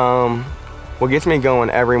 What gets me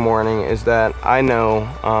going every morning is that I know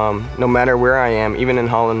no matter where I am, even in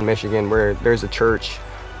Holland, Michigan, where there's a church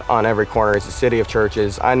on every corner, it's a city of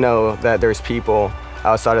churches, I know that there's people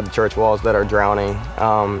outside of the church walls that are drowning,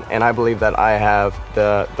 and I believe that I have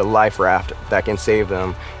the life raft that can save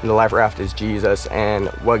them, and the life raft is Jesus. And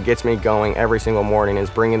what gets me going every single morning is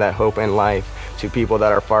bringing that hope and life to people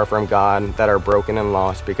that are far from God, that are broken and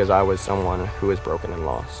lost, because I was someone who was broken and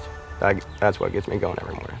lost. That's what gets me going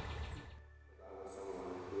every morning.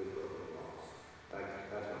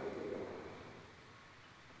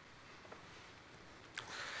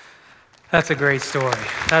 That's a great story.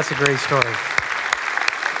 That's a great story.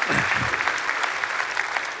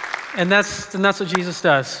 And that's what Jesus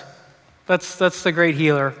does. That's the great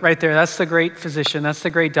healer right there. That's the great physician. That's the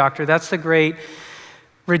great doctor. That's the great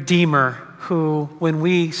redeemer who, when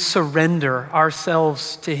we surrender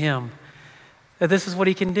ourselves to him, that this is what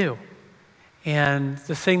he can do. And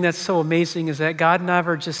the thing that's so amazing is that God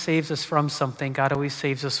never just saves us from something. God always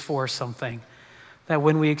saves us for something. That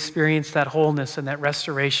when we experience that wholeness and that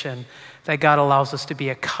restoration, that God allows us to be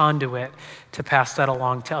a conduit to pass that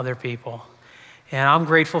along to other people. And I'm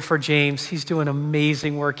grateful for James. He's doing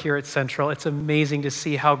amazing work here at Central. It's amazing to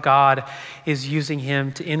see how God is using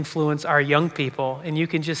him to influence our young people. And you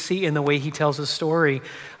can just see in the way he tells his story.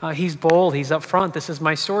 He's bold, he's upfront. This is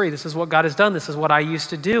my story. This is what God has done. This is what I used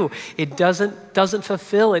to do. It doesn't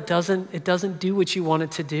fulfill. It doesn't do what you want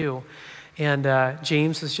it to do. And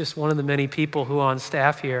James is just one of the many people who on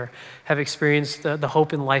staff here have experienced the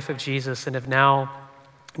hope and life of Jesus and have now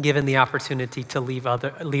given the opportunity to lead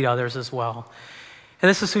others as well. And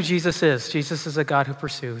this is who Jesus is. Jesus is a God who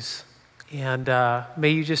pursues. And may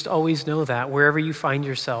you just always know that wherever you find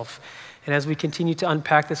yourself. And as we continue to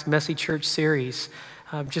unpack this Messy Church series,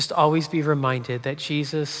 just always be reminded that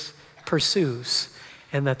Jesus pursues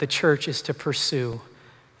and that the church is to pursue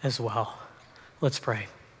as well. Let's pray.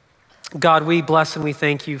 God, we bless and we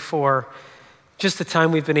thank you for just the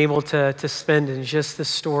time we've been able to spend in just the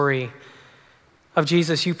story of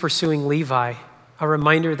Jesus, you pursuing Levi, a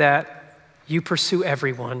reminder that you pursue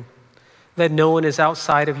everyone, that no one is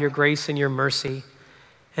outside of your grace and your mercy,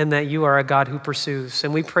 and that you are a God who pursues.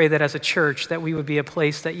 And we pray that as a church, that we would be a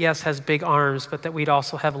place that, yes, has big arms, but that we'd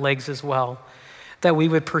also have legs as well, that we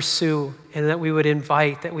would pursue and that we would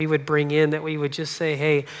invite, that we would bring in, that we would just say,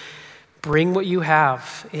 hey, bring what you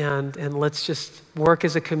have and let's just work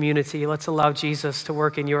as a community. Let's allow Jesus to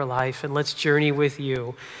work in your life and let's journey with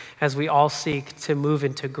you as we all seek to move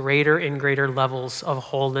into greater and greater levels of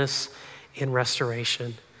wholeness and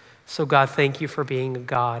restoration. So God, thank you for being a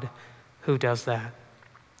God who does that.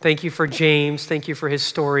 Thank you for James. Thank you for his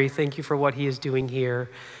story. Thank you for what he is doing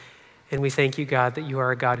here. And we thank you, God, that you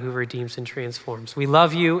are a God who redeems and transforms. We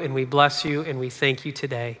love you and we bless you and we thank you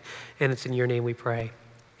today. And it's in your name we pray.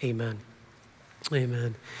 Amen.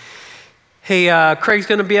 Amen. Hey, Craig's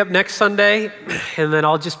going to be up next Sunday, and then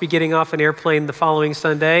I'll just be getting off an airplane the following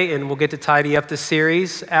Sunday, and we'll get to tidy up the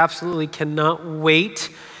series. Absolutely cannot wait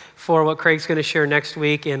for what Craig's going to share next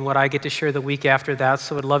week and what I get to share the week after that.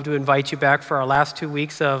 So I'd love to invite you back for our last 2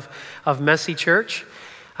 weeks of Messy Church.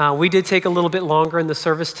 We did take a little bit longer in the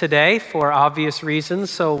service today for obvious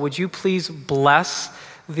reasons. So would you please bless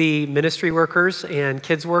the ministry workers and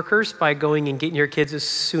kids workers by going and getting your kids as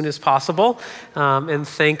soon as possible, and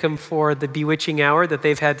thank them for the bewitching hour that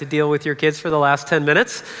they've had to deal with your kids for the last 10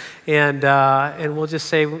 minutes. And we'll just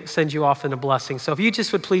send you off in a blessing. So if you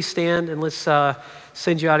just would please stand, and let's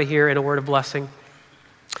send you out of here in a word of blessing.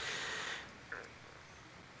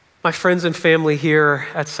 My friends and family here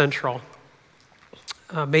at Central,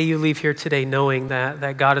 may you leave here today knowing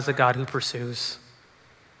that God is a God who pursues.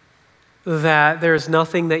 That there is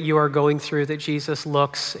nothing that you are going through that Jesus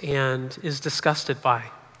looks and is disgusted by.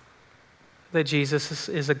 That Jesus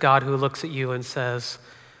is a God who looks at you and says,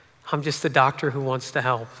 I'm just a doctor who wants to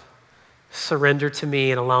help. Surrender to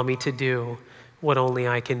me and allow me to do what only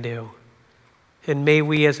I can do. And may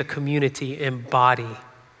we as a community embody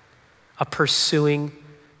a pursuing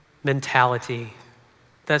mentality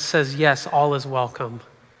that says, yes, all is welcome.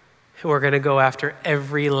 We're going to go after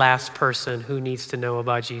every last person who needs to know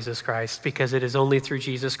about Jesus Christ, because it is only through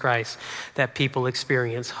Jesus Christ that people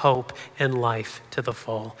experience hope and life to the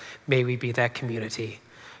full. May we be that community.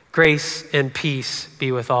 Grace and peace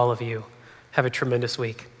be with all of you. Have a tremendous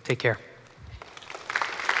week. Take care.